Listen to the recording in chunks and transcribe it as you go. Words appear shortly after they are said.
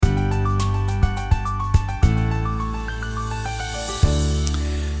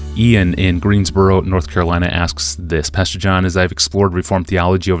Ian in Greensboro, North Carolina asks this: Pastor John, as I've explored Reformed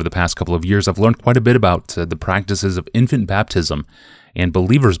theology over the past couple of years, I've learned quite a bit about the practices of infant baptism and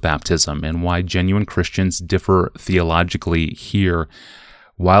believers' baptism and why genuine Christians differ theologically here.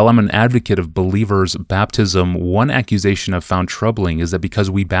 While I'm an advocate of believers' baptism, one accusation I've found troubling is that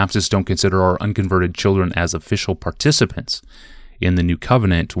because we Baptists don't consider our unconverted children as official participants in the new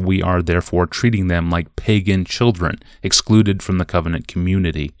covenant, we are therefore treating them like pagan children, excluded from the covenant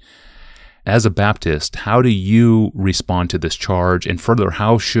community. As a Baptist, how do you respond to this charge? And further,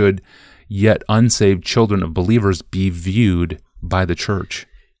 how should yet unsaved children of believers be viewed by the church?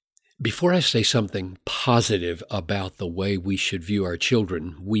 Before I say something positive about the way we should view our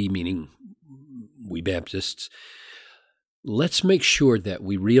children, we meaning we Baptists, let's make sure that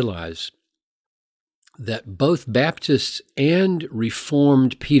we realize that both Baptists and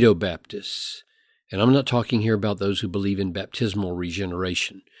Reformed Pedo-Baptists, and I'm not talking here about those who believe in baptismal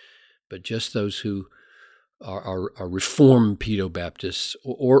regeneration, but just those who are Reformed Pedo-Baptists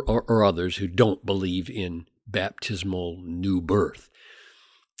or others who don't believe in baptismal new birth.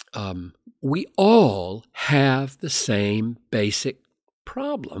 We all have the same basic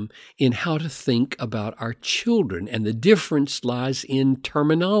problem in how to think about our children, and the difference lies in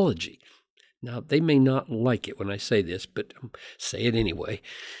terminology. Now, they may not like it when I say this, but say it anyway.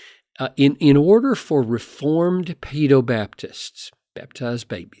 In order for Reformed Pedo-Baptists, baptized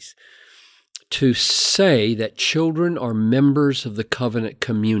babies, to say that children are members of the covenant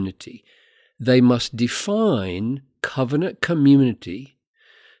community, they must define covenant community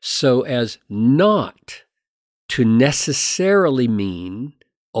so as not to necessarily mean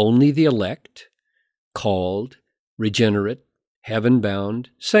only the elect, called, regenerate,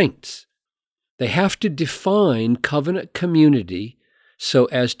 heaven-bound saints. They have to define covenant community so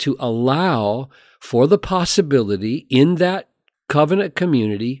as to allow for the possibility in that covenant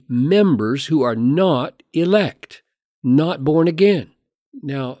community members who are not elect, not born again.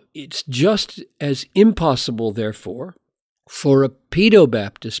 Now, it's just as impossible, therefore, for a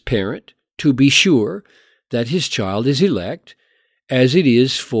Pedo-Baptist parent to be sure that his child is elect as it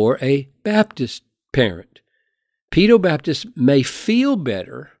is for a Baptist parent. Pedo-Baptists may feel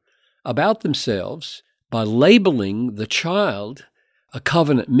better about themselves by labeling the child a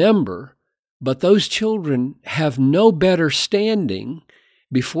covenant member, but those children have no better standing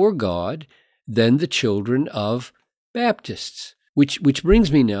before God than the children of Baptists. Which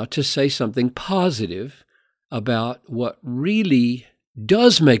brings me now to say something positive about what really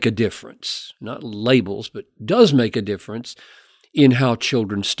does make a difference, not labels, but does make a difference in how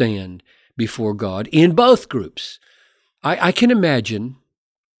children stand before God in both groups. I can imagine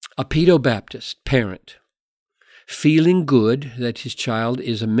a Pedo-Baptist parent feeling good that his child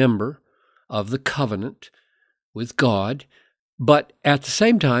is a member of the covenant with God, but at the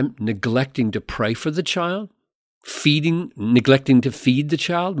same time neglecting to pray for the child, neglecting to feed the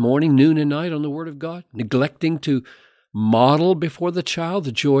child morning, noon, and night on the Word of God, neglecting to model before the child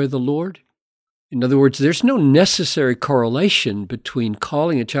the joy of the Lord. In other words, there's no necessary correlation between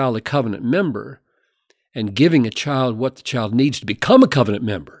calling a child a covenant member and giving a child what the child needs to become a covenant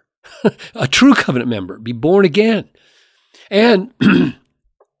member, a true covenant member, be born again. And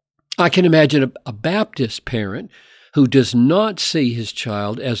I can imagine a Baptist parent who does not see his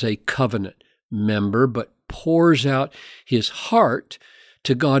child as a covenant member, but pours out his heart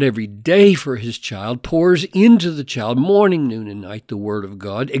to God every day for his child, pours into the child morning, noon, and night the Word of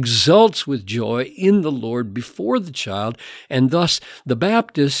God, exults with joy in the Lord before the child, and thus the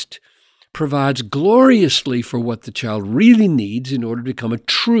Baptist provides gloriously for what the child really needs in order to become a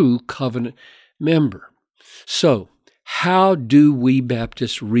true covenant member. So, how do we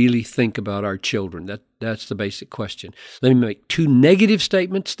Baptists really think about our children? That's the basic question. Let me make 2 negative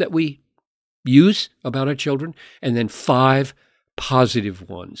statements that we use about our children, and then 5 positive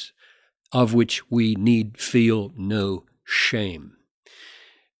ones, of which we need feel no shame.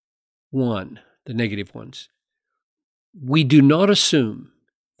 1, the negative ones. We do not assume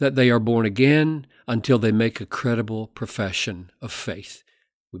that they are born again until they make a credible profession of faith.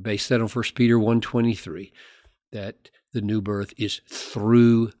 We base that on 1 Peter 1:23, that the new birth is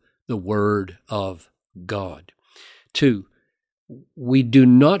through the Word of God. 2, we do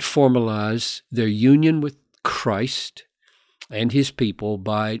not formalize their union with Christ and His people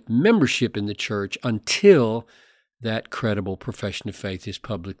by membership in the church until that credible profession of faith is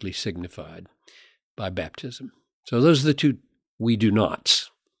publicly signified by baptism. So those are the 2 we do nots,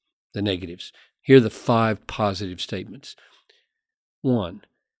 the negatives. Here are the 5 positive statements. 1,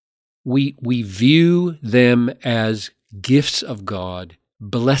 we view them as gifts of God,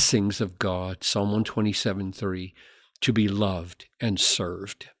 blessings of God, Psalm 127:3, to be loved and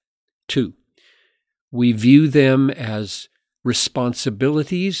served. 2, we view them as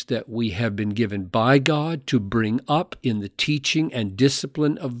responsibilities that we have been given by God to bring up in the teaching and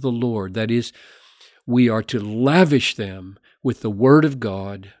discipline of the Lord. That is, we are to lavish them with the Word of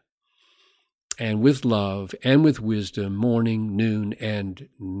God and with love and with wisdom, morning, noon, and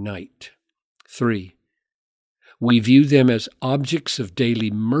night. 3, we view them as objects of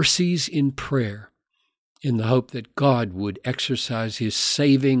daily mercies in prayer, in the hope that God would exercise His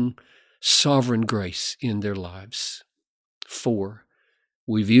saving, sovereign grace in their lives. 4,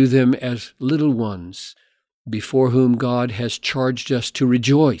 we view them as little ones before whom God has charged us to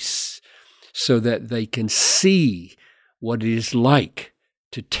rejoice, so that they can see what it is like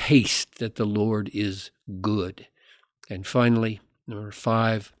to taste that the Lord is good. And finally, number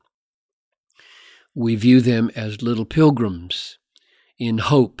 5, we view them as little pilgrims in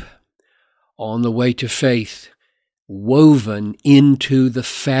hope on the way to faith, woven into the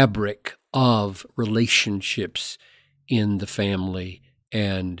fabric of relationships in the family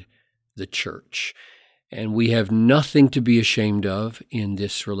and the church. And we have nothing to be ashamed of in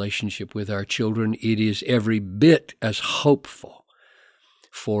this relationship with our children. It is every bit as hopeful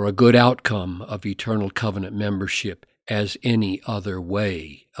for a good outcome of eternal covenant membership as any other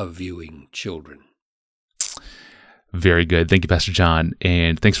way of viewing children. Very good. Thank you, Pastor John.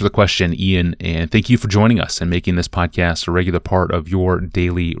 And thanks for the question, Ian. And thank you for joining us and making this podcast a regular part of your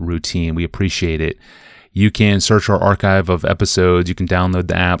daily routine. We appreciate it. You can search our archive of episodes. You can download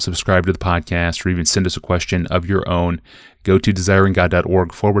the app, subscribe to the podcast, or even send us a question of your own. Go to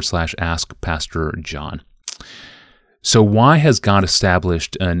desiringgod.org/ask Pastor John. So why has God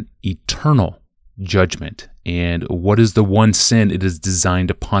established an eternal judgment? And what is the one sin it is designed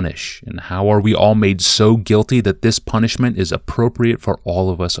to punish? And how are we all made so guilty that this punishment is appropriate for all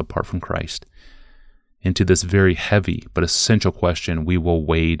of us apart from Christ? Into this very heavy but essential question we will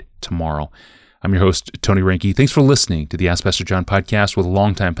wade tomorrow. I'm your host, Tony Reinke. Thanks for listening to the Ask Pastor John podcast with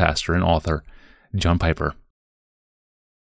longtime pastor and author, John Piper.